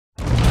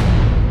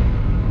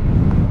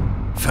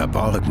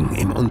Verborgen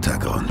im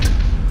Untergrund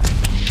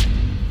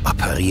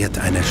operiert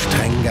eine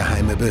streng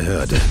geheime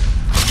Behörde.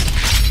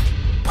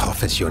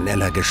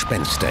 Professioneller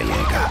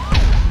Gespensterjäger,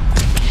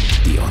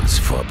 die uns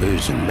vor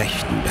bösen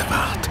Mächten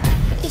bewahrt.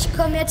 Ich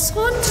komme jetzt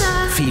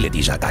runter. Viele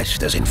dieser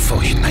Geister sind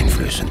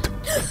furchteinflößend.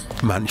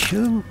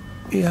 Manche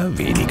eher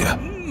weniger.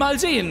 Mal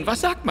sehen,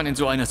 was sagt man in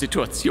so einer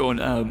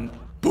Situation?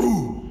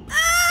 Buh!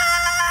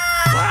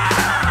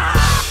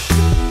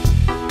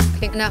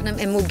 Klingt nach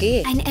einem MUG.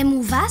 Ein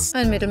MU was?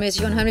 Ein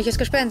mittelmäßig unheimliches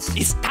Gespenst.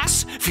 Ist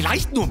das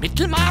vielleicht nur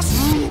Mittelmaß?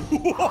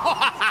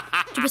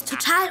 Du bist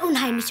total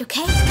unheimlich, okay?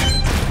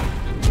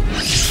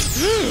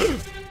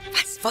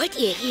 Was wollt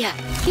ihr hier?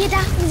 Wir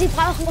dachten, Sie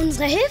brauchen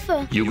unsere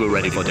Hilfe. Hugo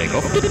ready for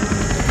takeoff?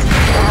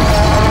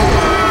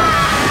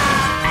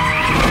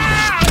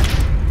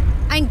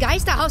 Ein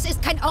Geisterhaus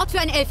ist kein Ort für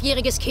ein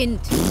 11-jähriges Kind.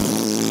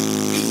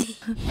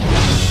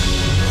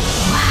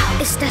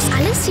 Ist das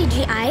alles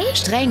CGI?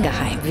 Streng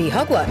geheim, wie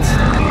Hogwarts.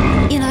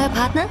 Ihr neuer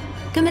Partner?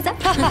 Kümmelsaft?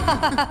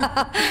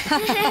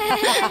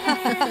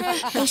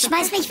 Ich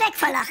schmeiß mich weg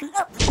vor Lachen.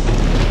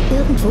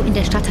 Irgendwo in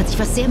der Stadt hat sich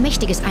was sehr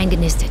Mächtiges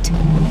eingenistet.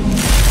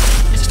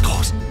 Es ist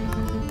groß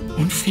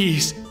und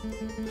fies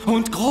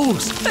und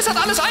groß. Es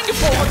hat alles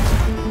eingefroren.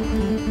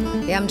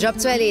 Wir haben einen Job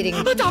zu erledigen.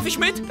 Darf ich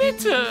mit?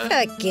 Bitte.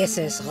 Vergiss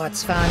es,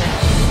 Rotzfahne.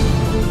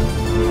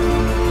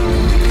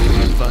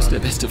 Du warst der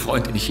beste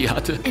Freund, den ich je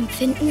hatte.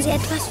 Empfinden Sie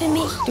etwas für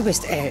mich? Du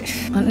bist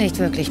 11 und nicht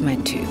wirklich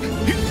mein Typ.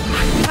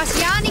 Fass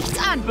ja nichts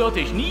an. Würde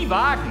ich nie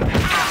wagen.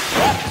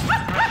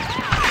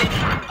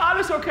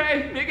 Alles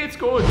okay, mir geht's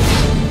gut.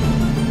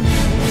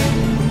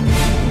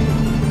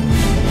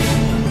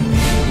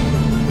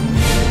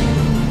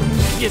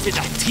 Wir sind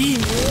ein Team.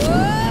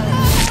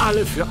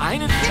 Alle für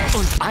einen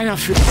und einer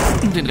für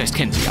den Rest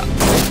kennen Sie ja.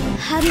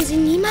 Haben Sie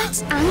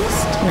niemals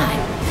Angst? Nein.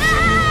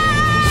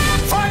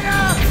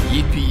 Feuer!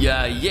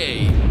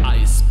 Yippie-yay,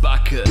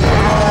 Eisbacke.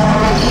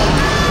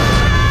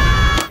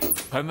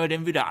 Können wir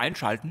den wieder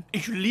einschalten?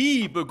 Ich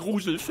liebe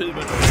Gruselfilme.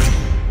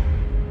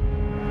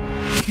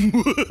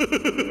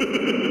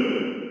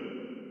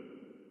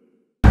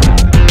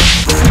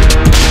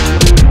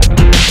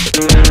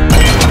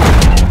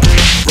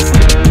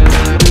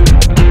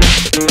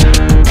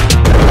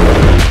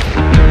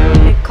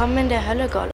 Willkommen in der Hölle, Gollum.